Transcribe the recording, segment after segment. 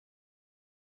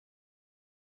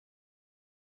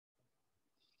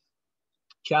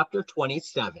Chapter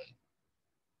 27.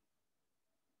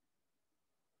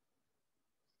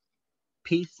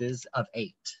 Pieces of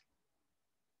 8.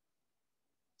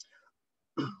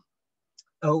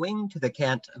 Owing to the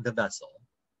cant of the vessel,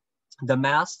 the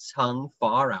masts hung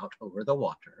far out over the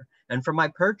water, and from my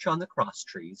perch on the cross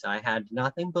trees I had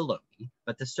nothing below me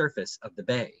but the surface of the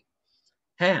bay.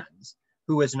 Hans,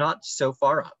 who was not so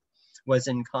far up, was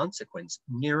in consequence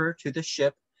nearer to the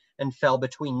ship and fell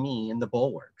between me and the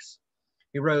bulwarks.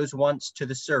 He rose once to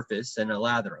the surface in a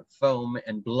lather of foam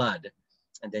and blood,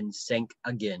 and then sank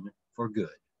again for good.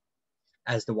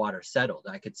 As the water settled,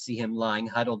 I could see him lying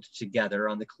huddled together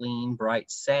on the clean, bright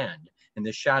sand in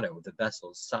the shadow of the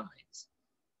vessel's sides.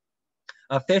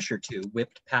 A fish or two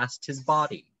whipped past his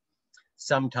body.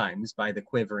 Sometimes, by the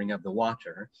quivering of the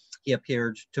water, he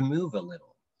appeared to move a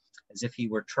little, as if he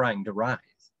were trying to rise.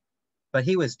 But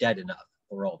he was dead enough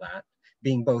for all that,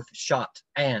 being both shot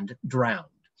and drowned,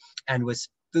 and was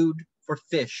food for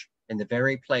fish in the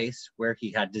very place where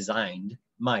he had designed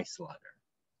my slaughter.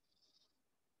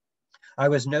 I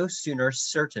was no sooner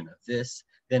certain of this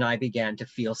than I began to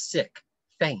feel sick,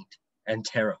 faint, and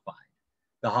terrified.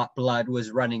 The hot blood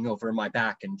was running over my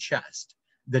back and chest.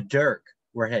 The dirk,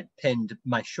 where it had pinned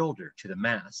my shoulder to the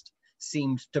mast,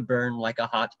 seemed to burn like a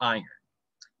hot iron.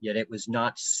 Yet it was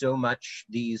not so much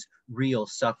these real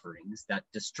sufferings that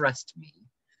distressed me,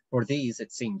 for these,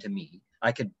 it seemed to me,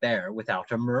 I could bear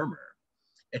without a murmur.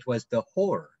 It was the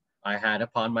horror I had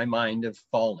upon my mind of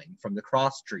falling from the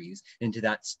cross trees into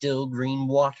that still green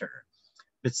water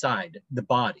beside the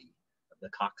body of the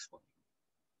coxswain.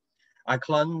 I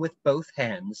clung with both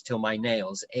hands till my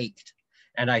nails ached,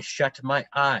 and I shut my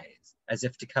eyes as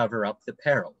if to cover up the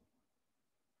peril.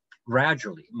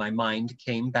 Gradually, my mind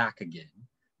came back again.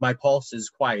 My pulses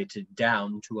quieted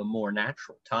down to a more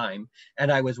natural time,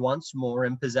 and I was once more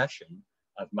in possession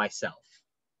of myself.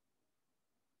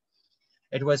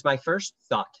 It was my first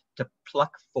thought to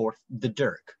pluck forth the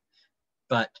dirk,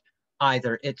 but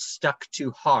either it stuck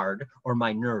too hard or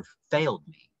my nerve failed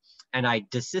me, and I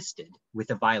desisted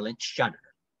with a violent shudder.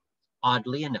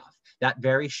 Oddly enough, that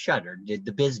very shudder did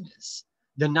the business.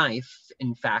 The knife,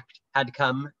 in fact, had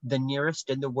come the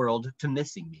nearest in the world to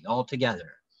missing me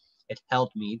altogether. It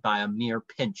held me by a mere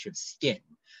pinch of skin,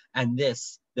 and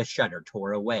this the shudder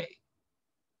tore away.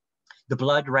 The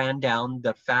blood ran down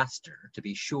the faster, to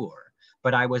be sure,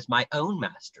 but I was my own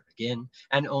master again,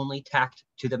 and only tacked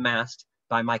to the mast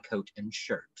by my coat and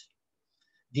shirt.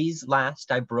 These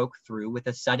last I broke through with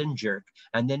a sudden jerk,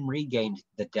 and then regained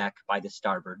the deck by the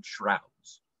starboard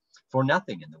shrouds. For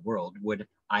nothing in the world would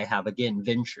I have again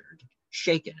ventured,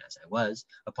 shaken as I was,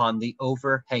 upon the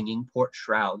overhanging port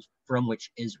shrouds from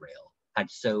which Israel had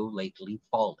so lately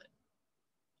fallen.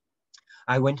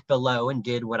 I went below and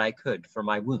did what I could for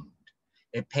my wound.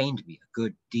 It pained me a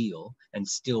good deal and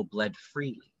still bled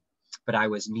freely, but I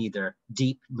was neither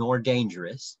deep nor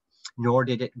dangerous, nor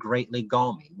did it greatly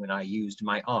gall me when I used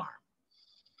my arm.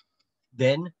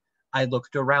 Then I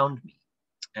looked around me,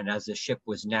 and as the ship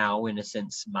was now in a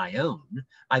sense my own,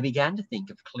 I began to think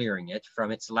of clearing it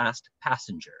from its last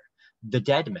passenger, the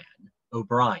dead man,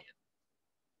 O'Brien.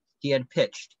 He had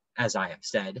pitched, as I have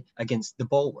said, against the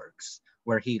bulwarks,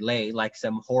 where he lay like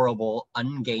some horrible,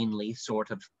 ungainly sort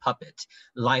of puppet,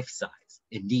 life-size,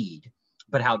 indeed,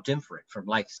 but how different from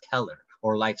life's color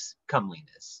or life's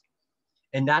comeliness.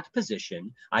 In that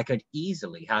position, I could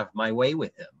easily have my way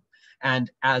with him,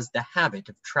 and as the habit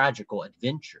of tragical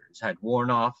adventures had worn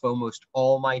off almost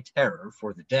all my terror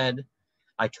for the dead,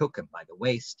 I took him by the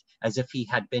waist as if he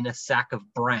had been a sack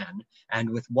of bran,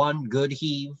 and with one good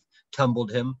heave,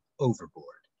 tumbled him overboard.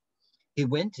 He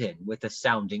went in with a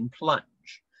sounding plunge.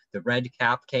 The red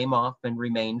cap came off and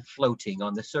remained floating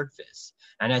on the surface,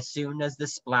 and as soon as the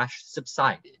splash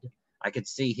subsided, I could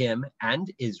see him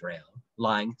and Israel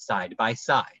lying side by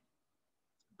side,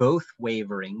 both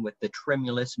wavering with the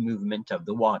tremulous movement of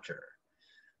the water.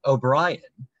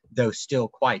 O'Brien, though still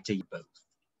quite a both.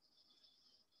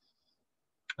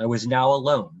 I was now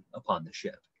alone upon the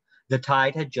ship. The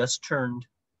tide had just turned.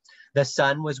 The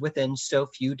sun was within so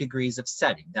few degrees of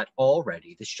setting that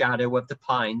already the shadow of the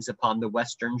pines upon the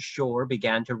western shore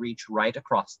began to reach right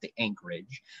across the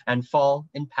anchorage and fall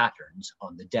in patterns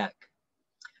on the deck.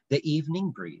 The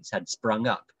evening breeze had sprung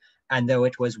up, and though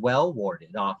it was well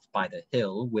warded off by the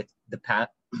hill with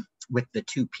the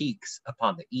two peaks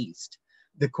upon the east,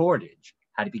 the cordage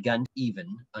had begun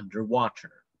even under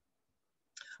water.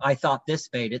 I thought this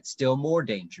made it still more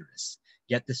dangerous,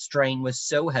 yet the strain was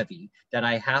so heavy that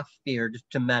I half feared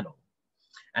to meddle.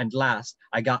 And last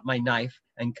I got my knife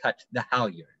and cut the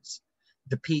halyards.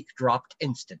 The peak dropped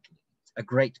instantly. A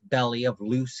great belly of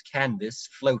loose canvas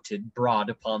floated broad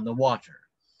upon the water.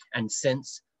 and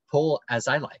since, pull as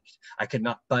I liked, I could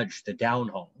not budge the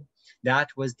downhaul, that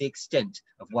was the extent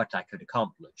of what I could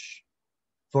accomplish.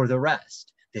 For the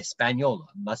rest, the Hispaniola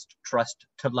must trust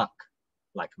to luck,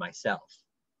 like myself.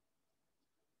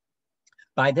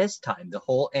 By this time, the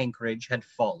whole anchorage had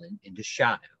fallen into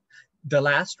shadow, the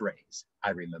last rays,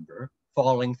 I remember,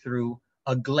 falling through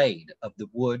a glade of the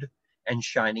wood and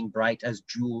shining bright as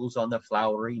jewels on the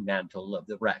flowery mantle of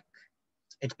the wreck.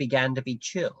 It began to be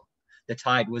chill. The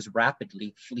tide was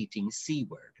rapidly fleeting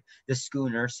seaward, the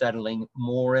schooner settling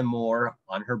more and more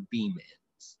on her beam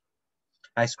ends.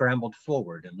 I scrambled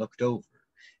forward and looked over.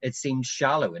 It seemed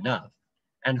shallow enough,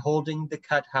 and holding the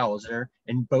cut hawser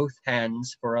in both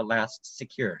hands for a last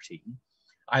security,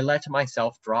 I let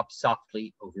myself drop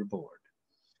softly overboard.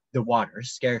 The water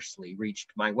scarcely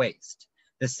reached my waist.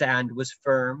 The sand was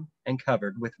firm and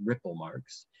covered with ripple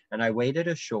marks, and I waded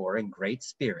ashore in great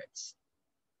spirits,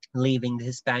 leaving the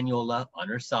Hispaniola on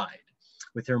her side,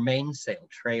 with her mainsail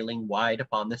trailing wide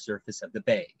upon the surface of the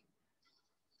bay.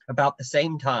 About the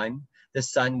same time, the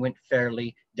sun went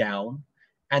fairly down,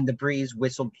 and the breeze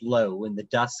whistled low in the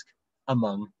dusk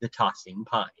among the tossing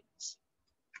pines.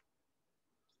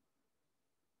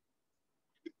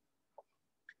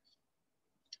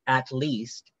 At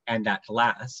least, and at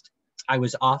last, I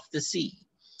was off the sea,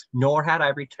 nor had I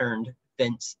returned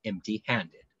thence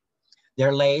empty-handed.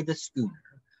 There lay the schooner,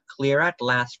 clear at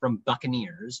last from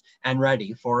buccaneers, and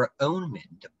ready for her own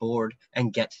men to board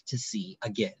and get to sea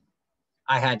again.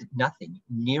 I had nothing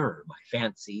nearer my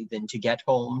fancy than to get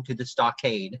home to the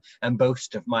stockade and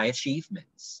boast of my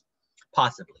achievements.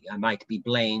 Possibly I might be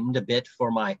blamed a bit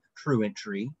for my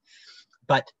truantry,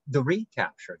 but the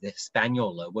recapture of the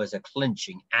Hispaniola was a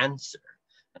clinching answer,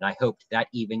 and I hoped that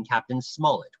even Captain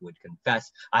Smollett would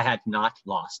confess I had not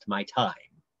lost my time.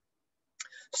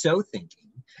 So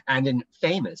thinking, and in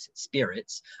famous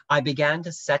spirits, I began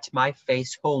to set my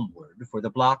face homeward for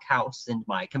the blockhouse and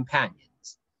my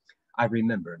companions. I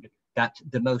remembered that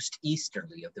the most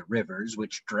easterly of the rivers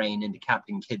which drain into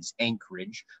Captain Kidd's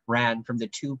anchorage ran from the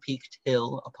two-peaked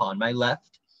hill upon my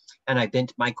left, and I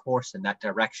bent my course in that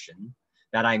direction,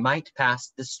 that I might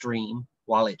pass the stream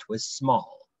while it was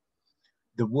small.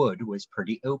 The wood was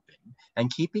pretty open,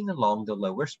 and keeping along the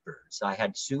lower spurs, I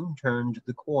had soon turned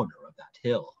the corner of that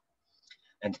hill,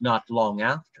 and not long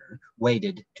after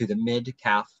waded to the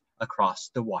mid-calf across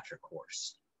the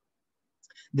watercourse.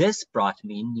 This brought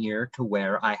me near to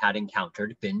where I had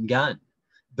encountered Ben Gunn,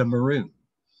 the maroon,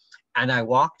 and I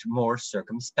walked more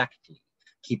circumspectly,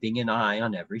 keeping an eye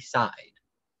on every side.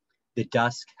 The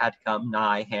dusk had come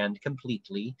nigh hand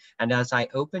completely, and as I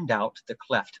opened out the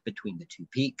cleft between the two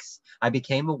peaks, I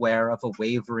became aware of a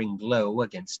wavering glow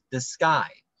against the sky,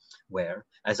 where,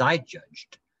 as I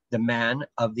judged, the man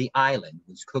of the island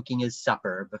was cooking his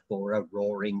supper before a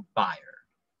roaring fire.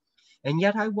 And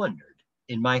yet I wondered,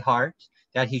 in my heart,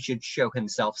 that he should show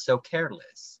himself so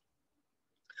careless.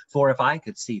 For if I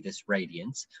could see this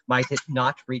radiance, might it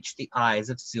not reach the eyes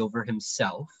of Silver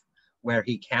himself, where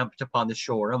he camped upon the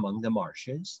shore among the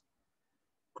marshes?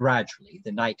 Gradually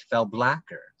the night fell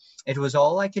blacker. It was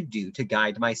all I could do to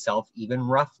guide myself even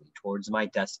roughly towards my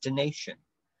destination.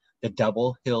 The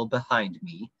double hill behind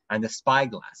me and the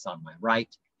spyglass on my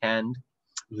right hand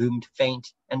loomed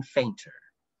faint and fainter.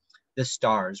 The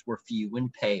stars were few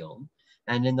and pale,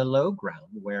 and in the low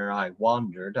ground where I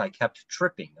wandered, I kept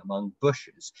tripping among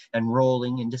bushes and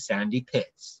rolling into sandy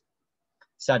pits.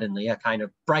 Suddenly a kind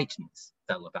of brightness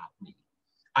fell about me.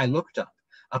 I looked up.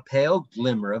 A pale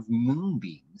glimmer of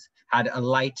moonbeams had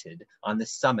alighted on the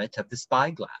summit of the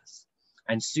spyglass,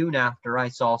 and soon after I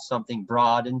saw something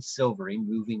broad and silvery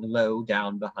moving low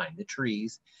down behind the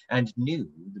trees, and knew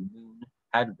the moon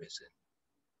had risen.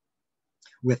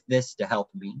 With this to help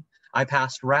me, I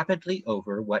passed rapidly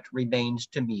over what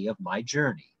remained to me of my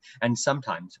journey, and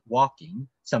sometimes walking,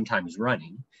 sometimes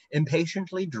running,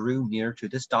 impatiently drew near to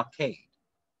the stockade.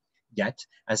 Yet,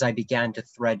 as I began to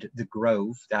thread the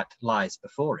grove that lies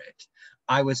before it,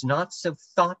 I was not so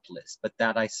thoughtless but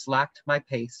that I slacked my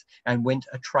pace and went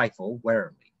a trifle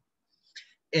warily.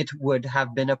 It would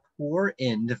have been a poor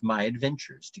end of my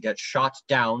adventures to get shot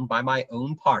down by my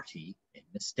own party in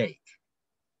mistake.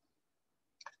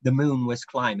 The moon was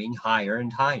climbing higher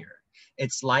and higher.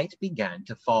 Its light began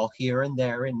to fall here and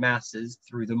there in masses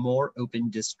through the more open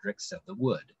districts of the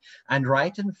wood, and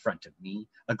right in front of me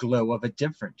a glow of a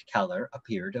different color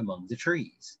appeared among the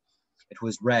trees. It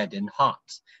was red and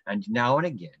hot, and now and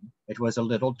again it was a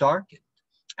little darkened,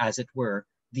 as it were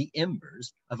the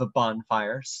embers of a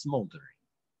bonfire smoldering.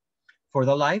 For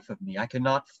the life of me I could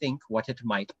not think what it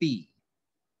might be.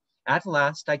 At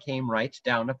last I came right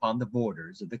down upon the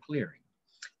borders of the clearing.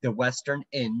 The western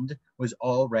end was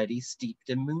already steeped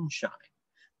in moonshine.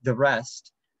 The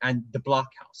rest, and the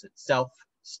blockhouse itself,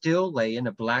 still lay in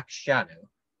a black shadow,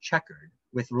 checkered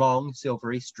with long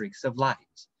silvery streaks of light.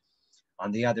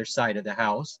 On the other side of the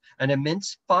house, an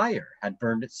immense fire had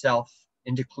burned itself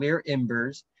into clear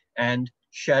embers and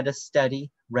shed a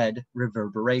steady red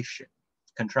reverberation,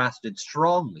 contrasted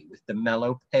strongly with the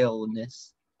mellow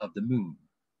paleness of the moon.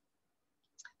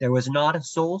 There was not a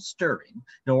soul stirring,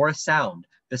 nor a sound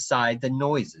beside the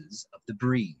noises of the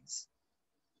breeze.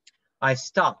 I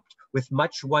stopped with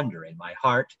much wonder in my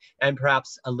heart, and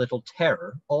perhaps a little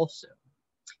terror also.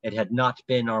 It had not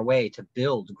been our way to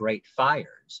build great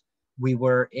fires. We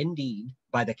were indeed,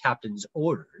 by the captain's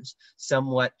orders,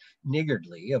 somewhat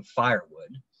niggardly of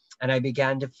firewood, and I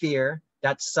began to fear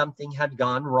that something had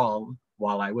gone wrong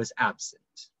while I was absent.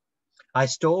 I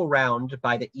stole round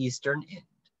by the eastern end,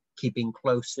 keeping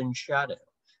close in shadow,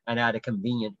 and at a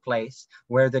convenient place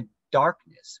where the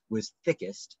darkness was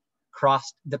thickest,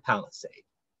 crossed the palisade.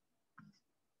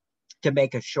 To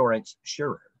make assurance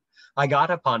surer, I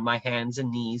got upon my hands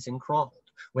and knees and crawled,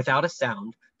 without a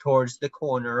sound, towards the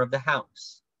corner of the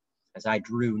house. As I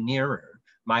drew nearer,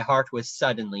 my heart was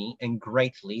suddenly and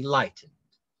greatly lightened.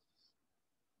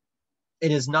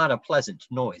 It is not a pleasant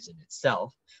noise in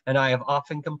itself, and I have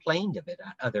often complained of it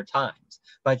at other times,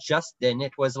 but just then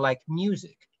it was like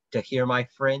music to hear my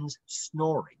friends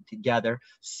snoring together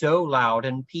so loud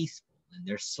and peaceful in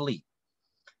their sleep.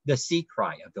 The sea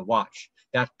cry of the watch,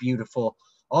 that beautiful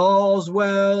 "All's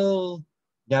well,"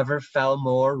 never fell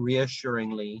more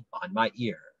reassuringly on my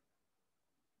ear.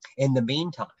 In the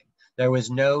meantime, there was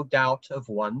no doubt of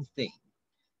one thing.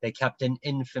 They kept an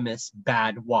infamous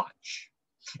bad watch.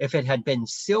 If it had been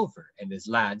Silver and his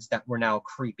lads that were now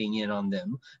creeping in on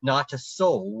them, not a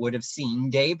soul would have seen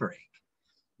daybreak.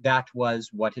 That was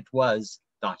what it was,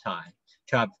 thought I,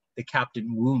 to have the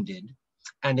captain wounded,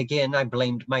 and again I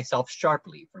blamed myself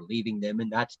sharply for leaving them in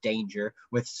that danger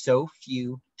with so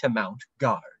few to mount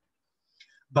guard.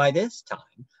 By this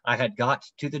time I had got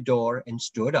to the door and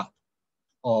stood up.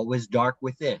 All was dark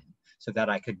within, so that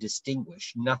I could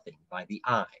distinguish nothing by the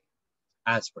eye.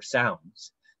 As for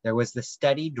sounds, there was the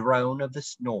steady drone of the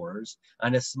snorers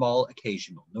and a small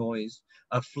occasional noise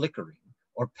of flickering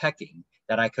or pecking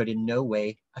that I could in no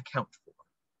way account for.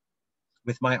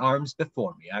 With my arms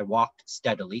before me, I walked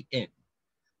steadily in.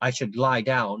 I should lie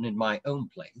down in my own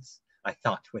place, I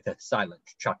thought with a silent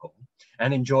chuckle,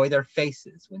 and enjoy their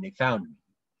faces when they found me in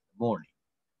the morning.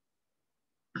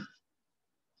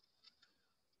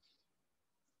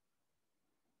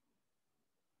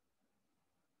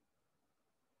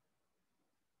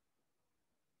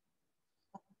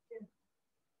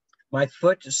 My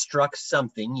foot struck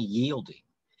something yielding.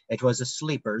 It was a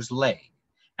sleeper's leg,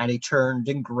 and he turned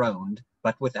and groaned,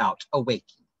 but without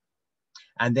awaking.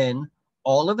 And then,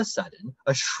 all of a sudden,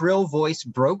 a shrill voice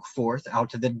broke forth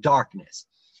out of the darkness.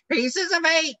 "Pieces of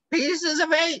 8, pieces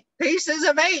of 8, pieces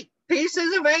of 8,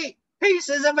 pieces of 8,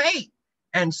 pieces of 8,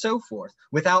 and so forth,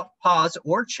 without pause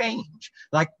or change,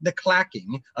 like the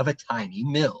clacking of a tiny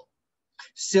mill.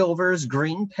 Silver's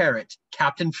green parrot,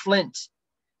 Captain Flint.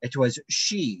 It was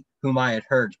she whom I had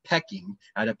heard pecking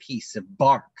at a piece of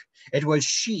bark. It was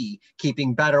she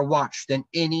keeping better watch than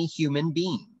any human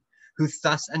being, who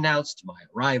thus announced my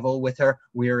arrival with her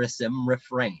wearisome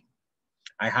refrain.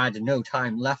 I had no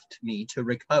time left me to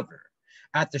recover.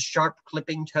 At the sharp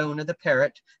clipping tone of the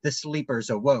parrot, the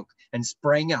sleepers awoke and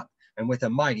sprang up, and with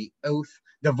a mighty oath,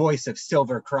 the voice of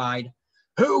Silver cried,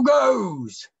 "Who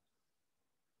goes?"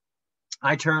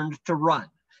 I turned to run,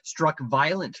 struck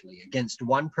violently against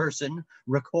one person,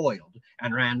 recoiled,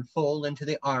 and ran full into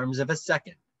the arms of a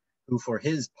second, who for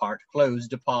his part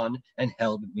closed upon and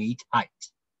held me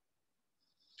tight.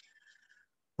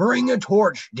 "Bring a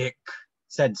torch, Dick,"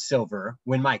 said Silver,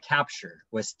 when my capture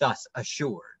was thus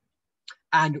assured.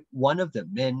 And one of the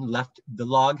men left the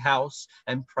log house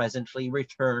and presently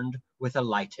returned with a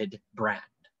lighted brand.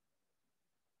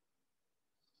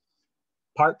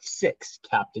 Part 6,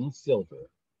 Captain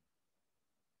Silver.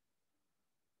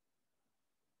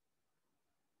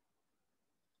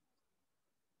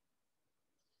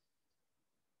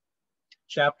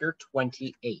 Chapter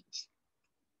 28.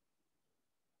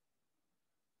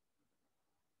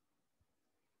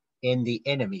 In the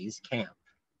enemy's camp.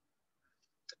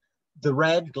 The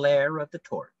red glare of the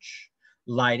torch,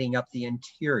 lighting up the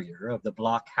interior of the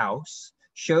blockhouse,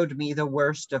 showed me the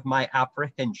worst of my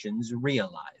apprehensions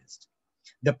realized.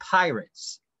 The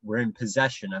pirates were in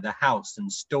possession of the house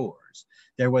and stores.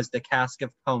 There was the cask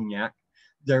of cognac,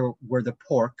 there were the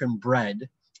pork and bread,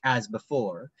 as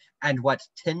before, and what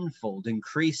tenfold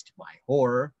increased my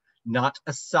horror, not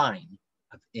a sign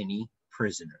of any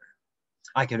prisoner.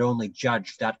 I could only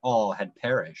judge that all had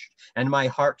perished, and my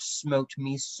heart smote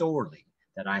me sorely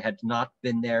that I had not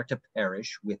been there to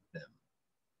perish with them.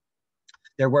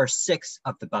 There were 6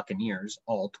 of the buccaneers,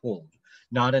 all told.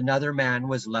 Not another man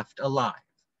was left alive.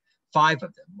 5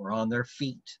 of them were on their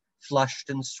feet, flushed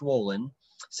and swollen,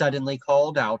 suddenly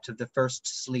called out of the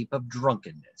first sleep of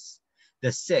drunkenness. The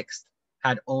 6th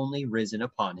had only risen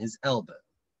upon his elbow.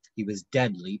 He was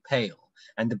deadly pale,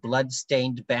 and the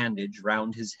blood-stained bandage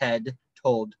round his head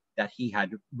told that he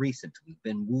had recently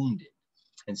been wounded,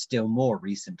 and still more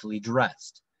recently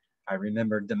dressed. I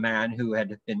remembered the man who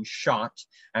had been shot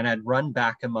and had run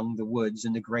back among the woods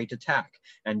in the great attack,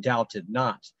 and doubted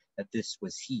not that this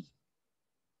was he.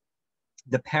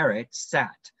 The parrot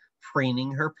sat,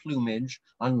 preening her plumage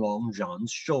on Long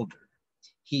John's shoulder.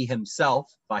 He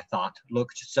himself, I thought,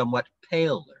 looked somewhat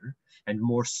paler and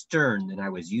more stern than I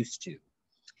was used to.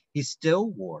 He still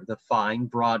wore the fine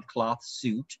broadcloth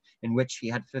suit in which he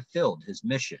had fulfilled his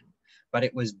mission, but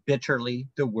it was bitterly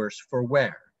the worse for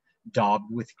wear, daubed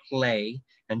with clay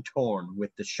and torn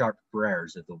with the sharp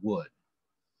briars of the wood.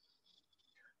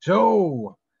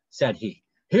 "So," said he,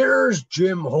 "here's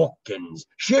Jim Hawkins,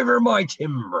 shiver my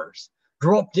timbers.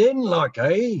 Dropped in like,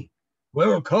 eh?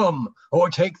 Well, come, I'll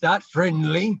take that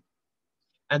friendly."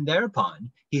 And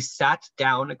thereupon he sat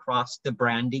down across the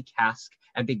brandy cask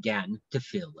and began to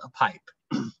fill a pipe.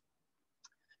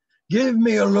 "Give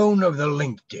me a loan of the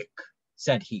link, Dick,"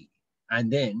 said he,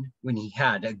 and then, when he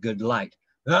had a good light,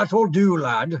 "That'll do,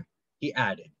 lad," he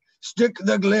added. "Stick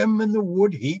the glim in the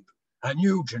wood heap, and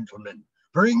you, gentlemen,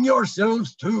 bring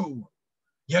yourselves too.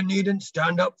 You needn't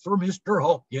stand up for Mr.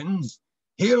 Hawkins.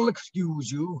 He'll excuse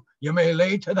you, you may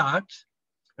lay to that.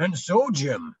 And so,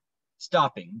 Jim,"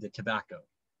 stopping the tobacco,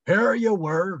 "here you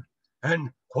were,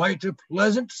 and quite a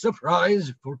pleasant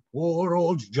surprise for poor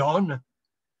old John.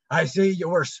 I see you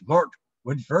were smart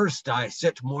when first I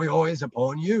set my eyes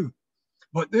upon you,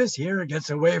 but this here gets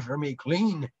away from me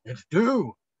clean, it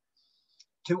do."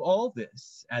 To all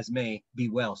this, as may be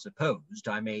well supposed,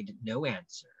 I made no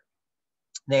answer.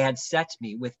 They had set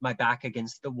me with my back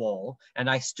against the wall, and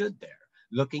I stood there,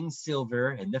 looking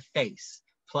Silver in the face,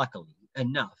 pluckily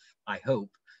enough, I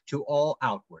hope, to all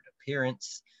outward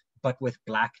appearance, but with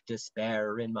black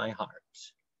despair in my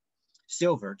heart.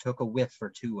 Silver took a whiff or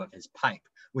two of his pipe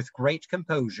with great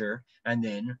composure, and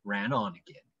then ran on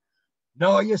again.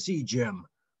 "Now you see, Jim,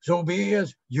 so be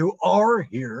as you are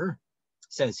here,"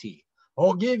 says he,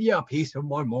 "I'll give you a piece of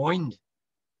my mind.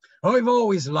 I've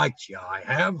always liked you, I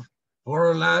have,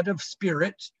 for a lad of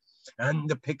spirit, and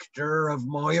the picture of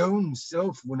my own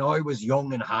self when I was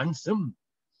young and handsome.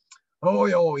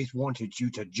 I always wanted you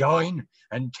to join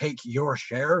and take your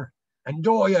share, and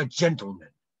die a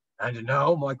gentleman. And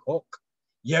now, my cock,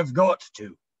 you've got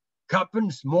to. Captain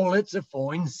Smollett's a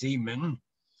fine seaman,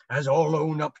 as I'll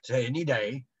own up to any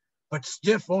day, but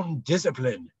stiff on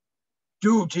discipline.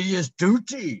 Duty is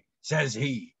duty, says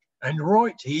he, and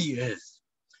right he is.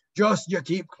 Just you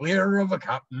keep clear of a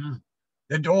captain.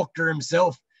 The doctor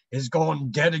himself is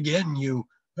gone dead again, you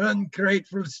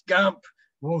ungrateful scamp,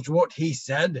 was what he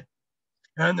said.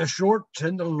 And the short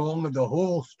and the long of the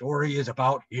whole story is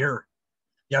about here.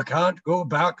 You can't go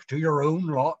back to your own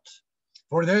lot,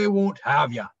 for they won't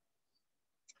have you.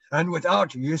 And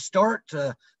without you start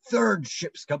a third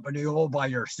ship's company all by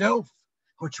yourself,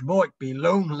 which might be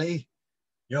lonely,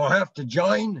 you'll have to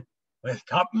join with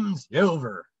Captain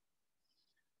Silver."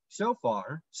 So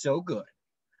far, so good.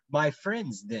 My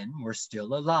friends then were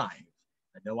still alive,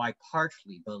 and though I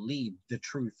partly believed the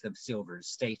truth of Silver's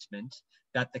statement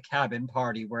that the cabin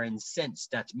party were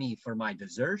incensed at me for my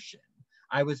desertion,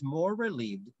 I was more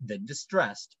relieved than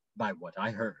distressed by what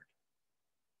I heard.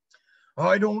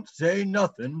 "I don't say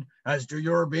nothing as to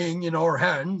your being in our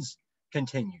hands,"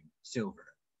 continued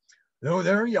Silver, "though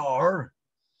there you are,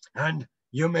 and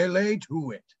you may lay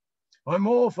to it. I'm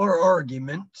all for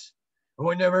argument.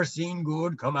 I never seen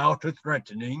good come out of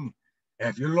threatening.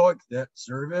 If you like that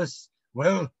service,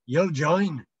 well, you'll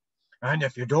join. And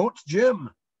if you don't, Jim,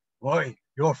 why,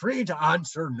 you're free to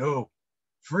answer no.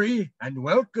 Free and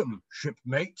welcome,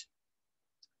 shipmate.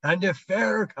 And if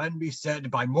fair can be said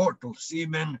by mortal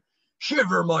seamen,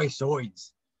 shiver my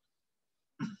sides."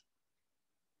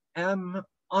 Am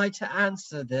I to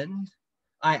answer then?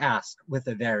 I asked with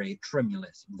a very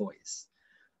tremulous voice.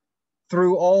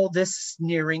 Through all this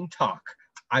sneering talk,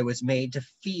 I was made to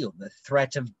feel the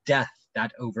threat of death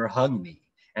that overhung me,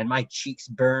 and my cheeks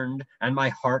burned and my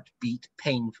heart beat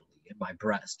painfully in my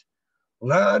breast.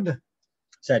 "Lad,"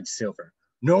 said Silver,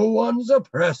 "no one's a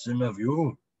pressing of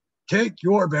you. Take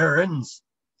your bearings.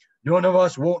 None of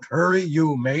us won't hurry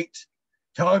you, mate.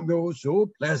 Time goes so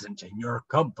pleasant in your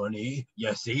company,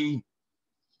 ye see.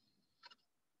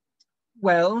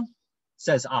 Well,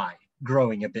 says I,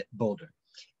 growing a bit bolder,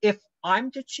 if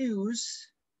I'm to choose,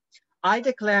 I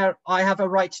declare I have a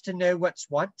right to know what's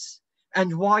what,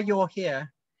 and why you're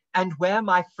here, and where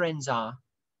my friends are.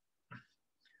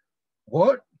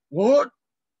 What? What?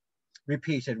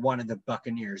 Repeated one of the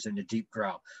buccaneers in a deep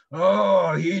growl.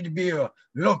 Oh, he'd be a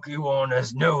lucky one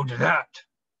as knowed that.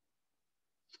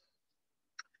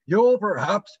 You'll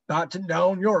perhaps batten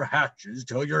down your hatches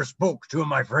till you're spoke to,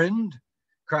 my friend,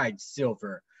 cried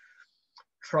Silver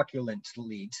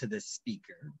truculently to the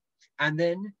speaker, and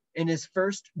then in his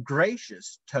first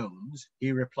gracious tones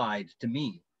he replied to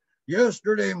me.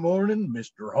 Yesterday morning,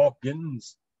 Mr.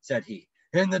 Hawkins, said he,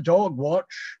 in the dog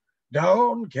watch,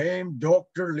 down came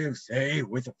Dr. Livesey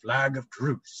with a flag of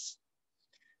truce.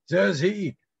 Says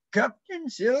he, Captain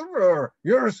Silver,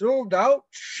 you're sold out,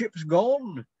 ship's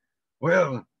gone.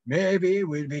 Well, maybe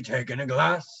we'll be taking a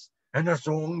glass and a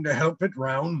song to help it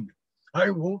round.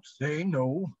 I won't say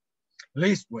no.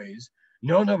 Leastways,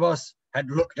 none of us had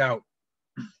looked out.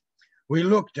 We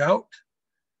looked out,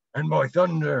 and by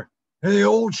thunder, the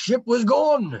old ship was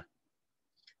gone.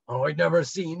 Oh, I'd never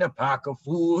seen a pack of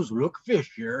fools look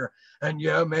fishier, and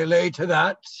you may lay to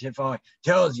that if I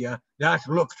tells you that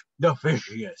looked the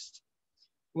fishiest.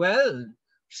 Well,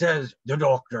 says the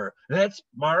doctor, let's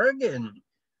bargain.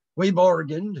 We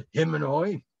bargained, him and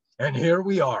I, and here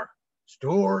we are.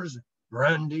 Stores,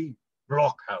 brandy,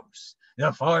 blockhouse,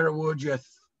 the firewood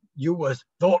you was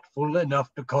thoughtful enough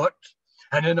to cut,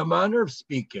 and in a manner of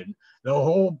speaking, the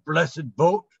whole blessed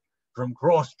boat from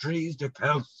Cross Trees to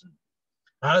Kelson.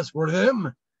 As for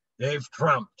them, they've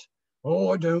tramped.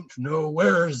 Oh, I don't know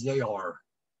where's they are.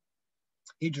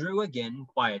 He drew again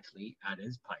quietly at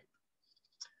his pipe.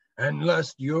 And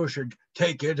lest you should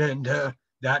take it into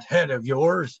that head of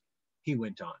yours, he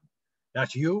went on,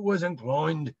 that you was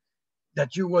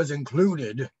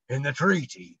included in the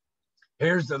treaty.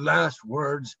 Here's the last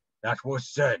words that was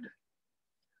said.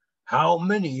 How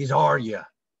many's are you,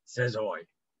 says I,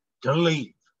 to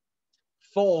leave?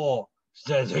 4,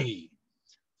 says he.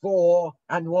 4,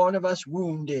 and one of us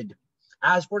wounded.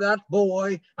 As for that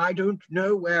boy, I don't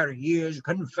know where he is,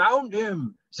 confound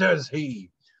him, says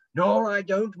he. Nor I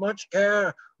don't much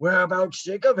care whereabouts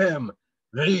sick of him.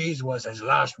 These was his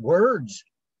last words.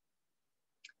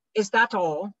 Is that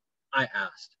all? I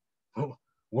asked. Oh,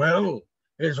 well,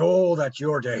 it's all that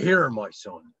you're to hear, my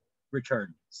son,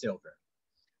 returned Silver.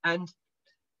 And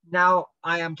now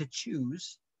I am to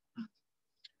choose.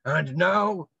 And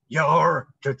now you're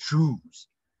to choose,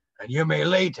 and you may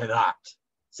lay to that,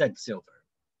 said Silver.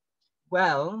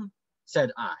 Well,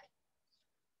 said I,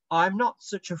 I'm not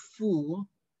such a fool,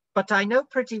 but I know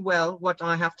pretty well what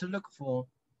I have to look for.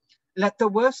 Let the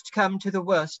worst come to the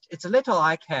worst, it's little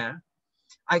I care.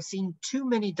 I've seen too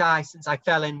many die since I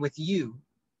fell in with you.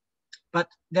 But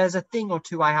there's a thing or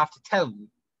two I have to tell you,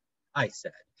 I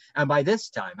said, and by this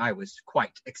time I was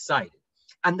quite excited.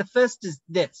 And the first is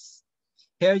this.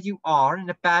 Here you are in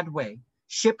a bad way.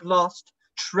 Ship lost,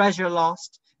 treasure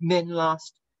lost, men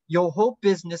lost, your whole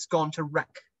business gone to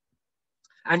wreck.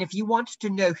 And if you want to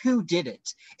know who did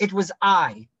it, it was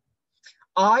I.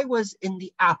 I was in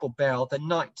the apple barrel the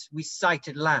night we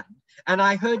sighted land, and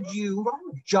I heard you,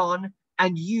 John,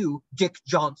 and you, Dick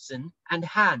Johnson, and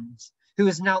Hans, who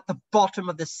is now at the bottom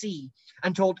of the sea,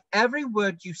 and told every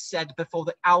word you said before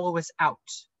the hour was out.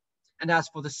 And as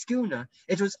for the schooner,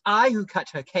 it was I who cut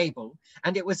her cable,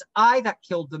 and it was I that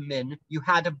killed the men you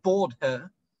had aboard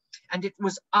her, and it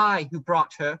was I who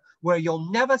brought her where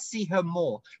you'll never see her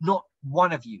more, not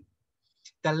one of you.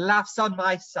 The laugh's on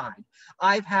my side.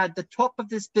 I've had the top of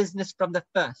this business from the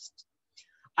first.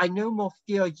 I no more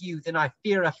fear you than I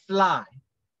fear a fly.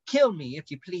 Kill me, if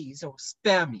you please, or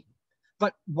spare me.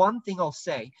 But one thing I'll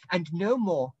say, and no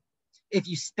more. If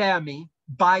you spare me,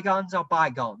 bygones are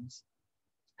bygones.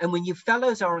 And when you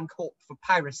fellows are in court for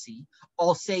piracy,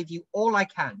 I'll save you all I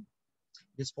can.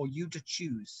 It is for you to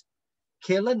choose.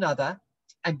 Kill another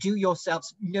and do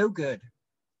yourselves no good,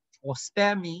 or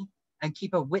spare me and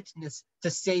keep a witness to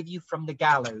save you from the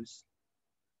gallows.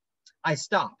 I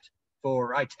stopped,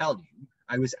 for I tell you,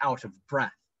 I was out of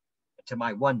breath. To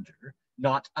my wonder,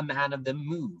 not a man of them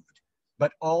moved,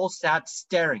 but all sat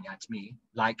staring at me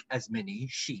like as many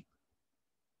sheep.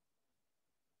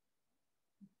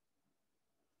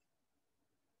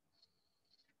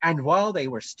 And while they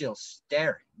were still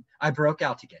staring, I broke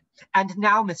out again. And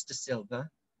now, Mr.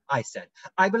 Silver, I said,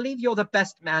 I believe you're the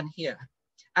best man here.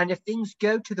 And if things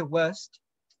go to the worst,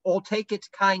 I'll take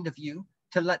it kind of you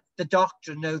to let the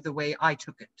doctor know the way I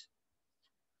took it.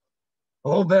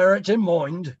 I'll bear it in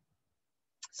mind,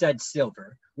 said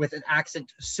Silver, with an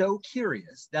accent so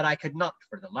curious that I could not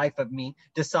for the life of me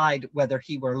decide whether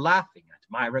he were laughing at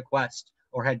my request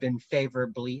or had been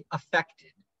favorably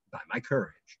affected by my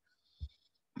courage.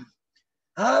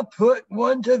 "I put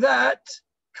one to that,"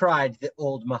 cried the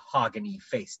old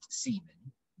mahogany-faced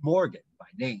seaman, Morgan by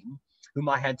name, whom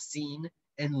I had seen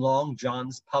in Long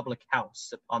John's public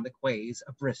house upon the quays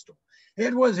of Bristol.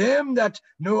 "It was him that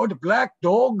knowed Black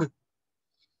Dog."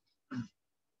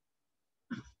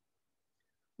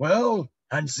 "Well,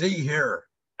 and see here,"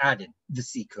 added the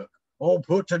sea cook, "I'll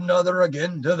put another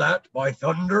again to that, by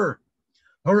thunder.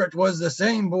 For it was the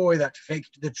same boy that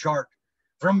faked the chart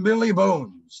from Billy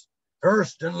Bones.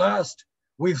 First and last,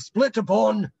 we've split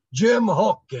upon Jim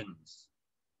Hawkins."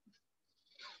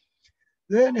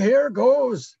 "Then here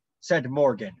goes," said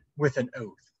Morgan with an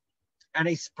oath, and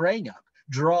he sprang up,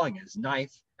 drawing his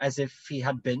knife as if he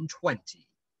had been 20.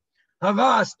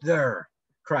 "Avast there,"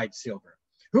 cried Silver.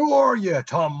 "Who are you,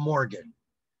 Tom Morgan?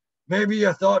 Maybe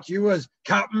you thought you was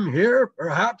captain here,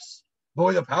 perhaps,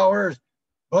 by the powers,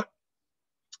 but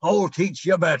I'll teach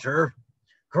you better.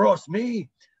 Cross me,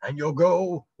 and you'll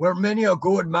go where many a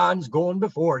good man's gone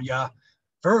before you.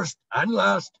 First and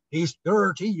last, he's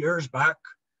 30 years back.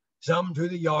 Some to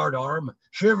the yard arm,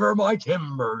 shiver my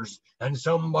timbers, and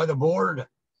some by the board,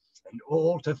 and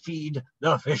all to feed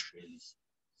the fishes.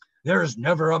 There's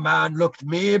never a man looked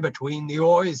me between the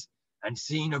eyes and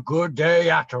seen a good day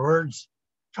afterwards.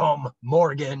 Tom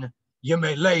Morgan, you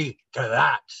may lay to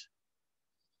that."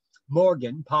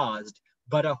 Morgan paused,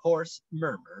 but a hoarse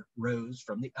murmur rose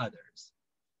from the others.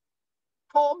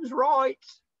 "Tom's right,"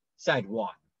 said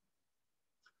one.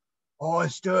 "I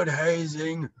stood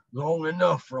hazing long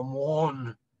enough from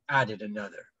one," added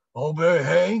another. "I'll be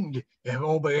hanged if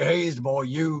I'll be hazed by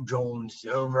you, John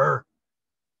Silver."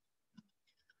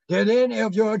 "Did any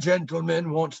of your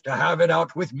gentlemen wants to have it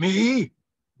out with me?"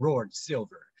 roared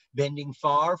Silver, bending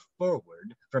far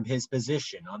forward from his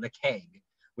position on the keg,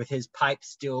 with his pipe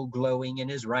still glowing in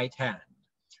his right hand.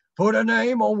 "Put a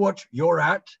name on what you're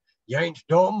at. You ain't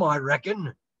dumb, I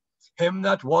reckon. Him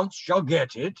that wants shall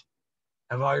get it.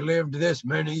 Have I lived this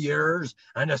many years,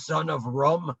 and a son of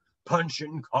rum punch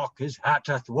and cock his hat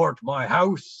athwart my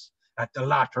house at the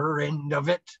latter end of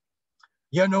it?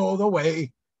 You know the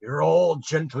way. You're all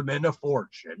gentlemen of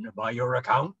fortune by your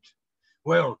account.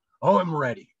 Well, I'm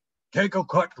ready. Take a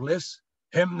cutlass,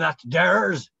 him that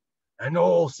dares, and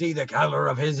I'll see the colour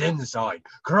of his inside,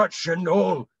 crutch and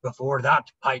all, before that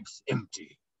pipe's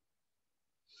empty."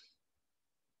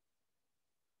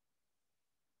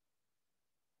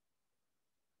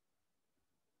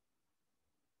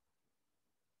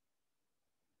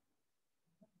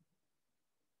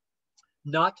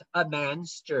 Not a man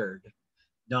stirred,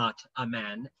 not a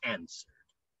man answered.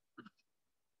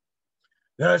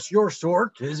 "That's your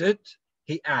sort, is it?"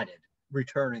 he added,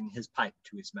 returning his pipe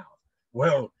to his mouth.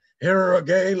 "Well, here're a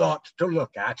gay lot to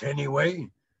look at,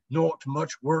 anyway. Not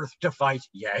much worth to fight,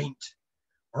 you ain't.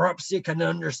 Perhaps you can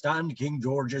understand King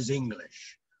George's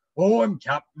English. I'm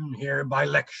captain here by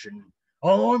 'lection.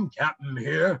 I'm captain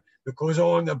here because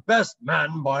I'm the best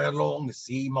man by a long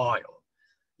sea mile.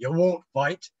 You won't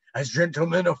fight as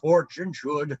gentlemen of fortune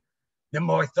should. Then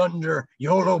by thunder,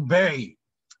 you'll obey,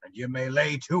 and you may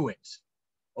lay to it.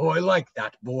 I like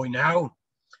that boy now.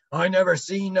 I never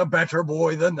seen a better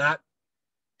boy than that.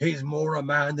 He's more a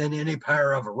man than any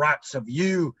pair of rats of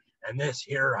you and this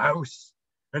here house.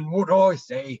 And what I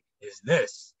say is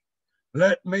this: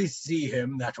 let me see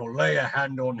him that'll lay a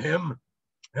hand on him.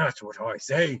 That's what I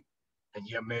say, and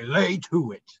you may lay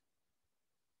to it."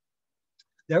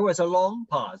 There was a long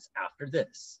pause after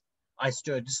this. I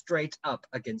stood straight up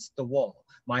against the wall,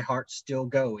 my heart still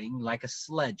going like a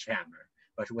sledgehammer,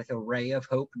 but with a ray of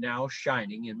hope now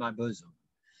shining in my bosom.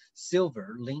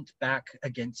 Silver leant back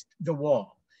against the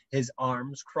wall, his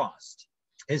arms crossed,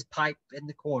 his pipe in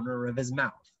the corner of his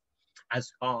mouth,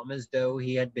 as calm as though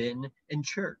he had been in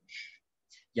church.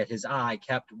 Yet his eye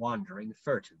kept wandering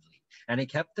furtively, and he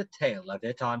kept the tail of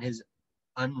it on his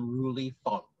unruly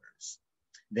followers.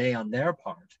 They, on their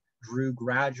part, drew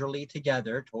gradually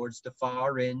together towards the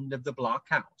far end of the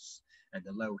blockhouse, and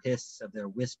the low hiss of their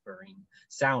whispering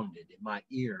sounded in my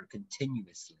ear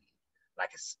continuously,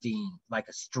 like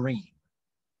a stream.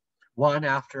 One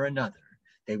after another,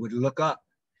 they would look up,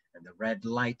 and the red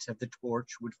light of the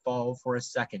torch would fall for a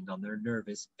second on their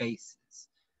nervous faces.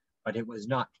 But it was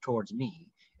not towards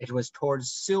me, it was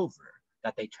towards Silver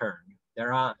that they turned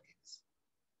their eyes.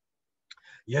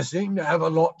 "You seem to have a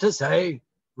lot to say,"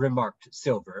 remarked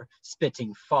Silver,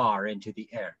 spitting far into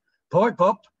the air. "Pipe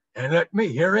up and let me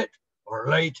hear it, or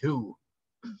lay to."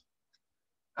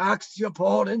 "Ax your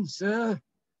pardon, sir,"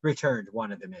 returned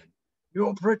one of the men.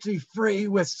 You're pretty free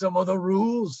with some of the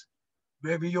rules.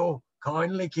 Maybe you'll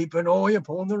kindly keep an eye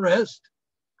upon the rest.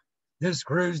 This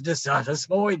crew's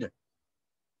dissatisfied.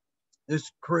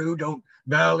 This crew don't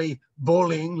valley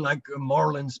bullying like a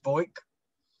marlin spike.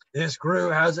 This crew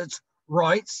has its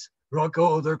rights like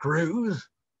other crews.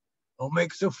 Don't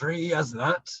make so free as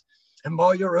that. And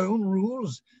by your own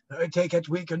rules, I take it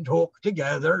we can talk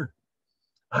together.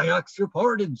 I ask your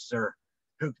pardon, sir,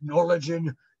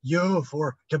 acknowledging you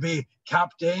for to be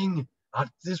captain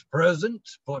at this present,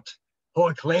 but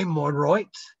I claim my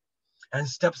right and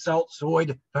steps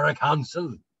outside for a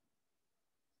council.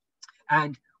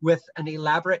 And with an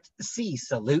elaborate sea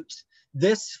salute,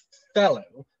 this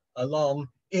fellow, a long,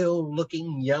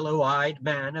 ill-looking, yellow-eyed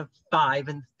man of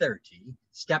 35,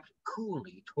 stepped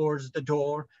coolly towards the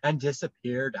door and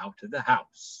disappeared out of the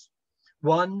house.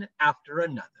 One after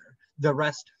another, the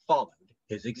rest followed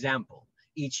his example,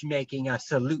 each making a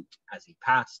salute as he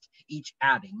passed, each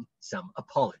adding some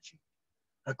apology.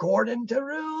 According to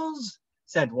rules,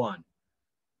 said one.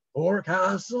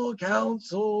 Forecastle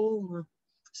Council,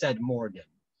 said Morgan.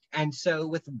 And so,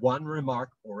 with one remark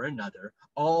or another,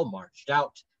 all marched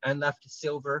out and left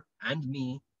Silver and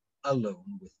me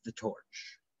alone with the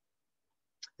torch.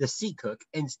 The sea cook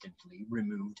instantly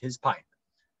removed his pipe.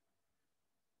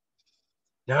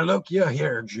 Now look you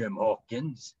here, Jim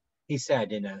Hawkins, he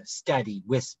said in a steady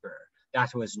whisper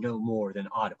that was no more than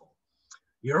audible.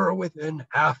 You're within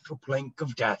half a plank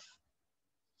of death.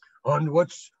 And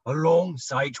what's a long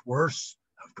sight worse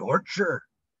of torture?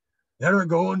 They're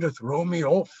going to throw me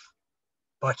off.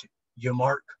 But, you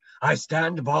mark, I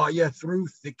stand by you through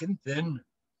thick and thin.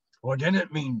 I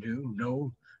didn't mean to,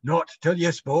 no, not till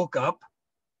you spoke up.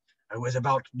 I was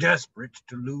about desperate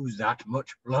to lose that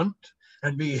much blunt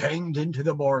and be hanged into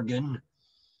the bargain.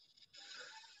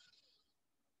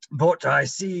 But I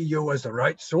see you was the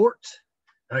right sort.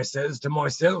 I says to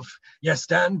myself, you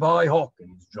stand by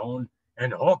Hawkins, John,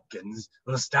 and Hawkins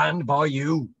will stand by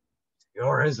you.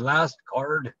 You're his last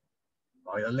card.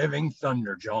 By the living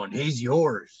thunder, John, he's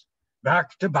yours.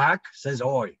 Back to back, says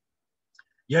I.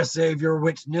 You save your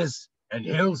witness, and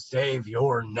he'll save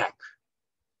your neck.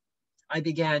 I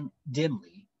began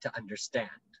dimly to understand.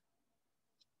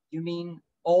 You mean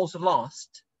all's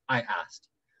lost? I asked.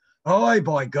 Aye,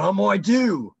 by gum, I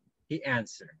do, he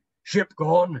answered. Ship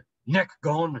gone, neck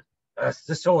gone, that's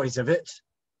the size of it.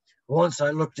 Once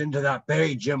I looked into that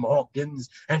bay, Jim Hawkins,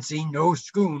 and seen no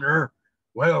schooner.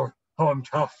 Well, I'm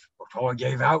tough, but I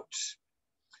gave out.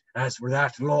 As for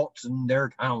that lot and their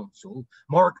council,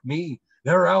 mark me,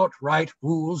 they're outright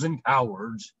fools and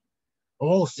cowards.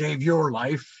 I'll save your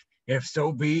life, if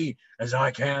so be as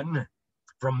I can,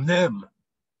 from them.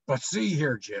 But see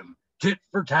here, Jim, tit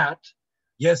for tat,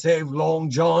 you saved Long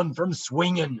John from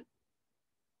swinging.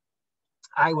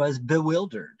 I was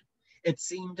bewildered. It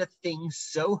seemed a thing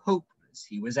so hopeless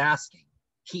he was asking.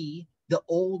 He, the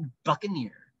old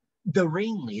buccaneer, the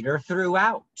ringleader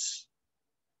throughout.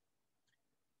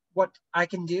 What I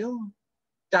can do,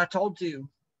 that I'll do,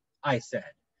 I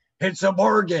said. It's a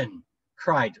bargain,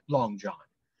 cried Long John.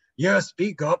 You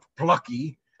speak up,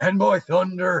 plucky, and by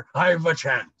thunder, I've a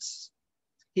chance.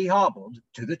 He hobbled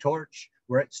to the torch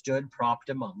where it stood propped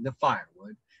among the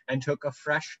firewood and took a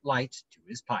fresh light to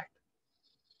his pipe.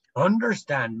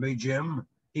 Understand me, Jim,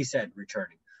 he said,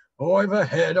 returning. I've a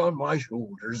head on my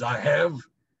shoulders, I have.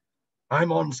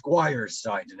 I'm on Squire's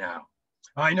side now.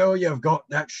 I know you've got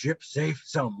that ship safe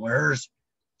somewheres.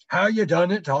 How you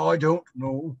done it, I don't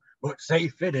know, but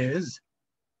safe it is.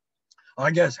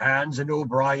 I guess Hans and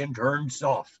O'Brien turned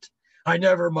soft. I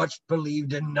never much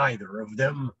believed in neither of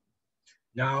them.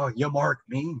 Now, you mark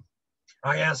me.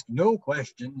 I ask no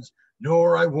questions,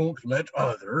 nor I won't let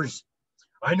others.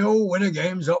 I know when a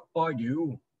game's up I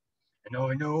do, and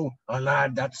I know a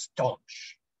lad that's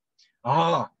staunch.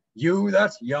 Ah, you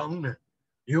that's young,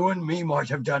 you and me might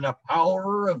have done a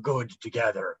power of good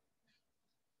together.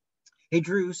 He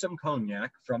drew some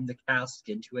cognac from the cask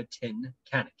into a tin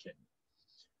cannikin.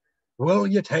 Will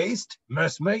you taste,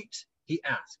 messmate? He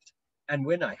asked, and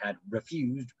when I had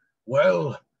refused,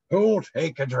 well, I'll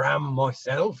take a dram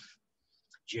myself.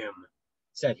 Jim,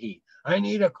 said he, I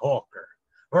need a caulker,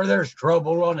 for there's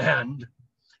trouble on hand.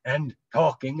 And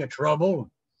talking of trouble,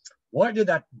 why did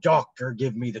that doctor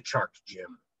give me the chart,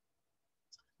 Jim?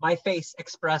 My face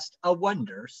expressed a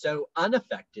wonder so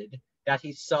unaffected that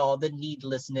he saw the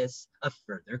needlessness of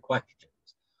further questions.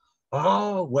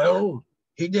 Ah, well,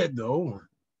 he did, though,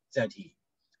 said he.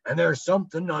 And there's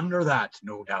something under that,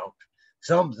 no doubt.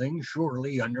 Something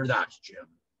surely under that, Jim.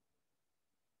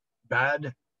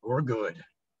 Bad or good.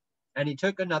 And he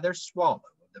took another swallow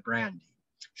of the brandy.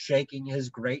 shaking his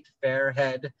great fair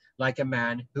head like a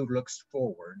man who looks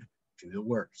forward to the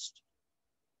worst.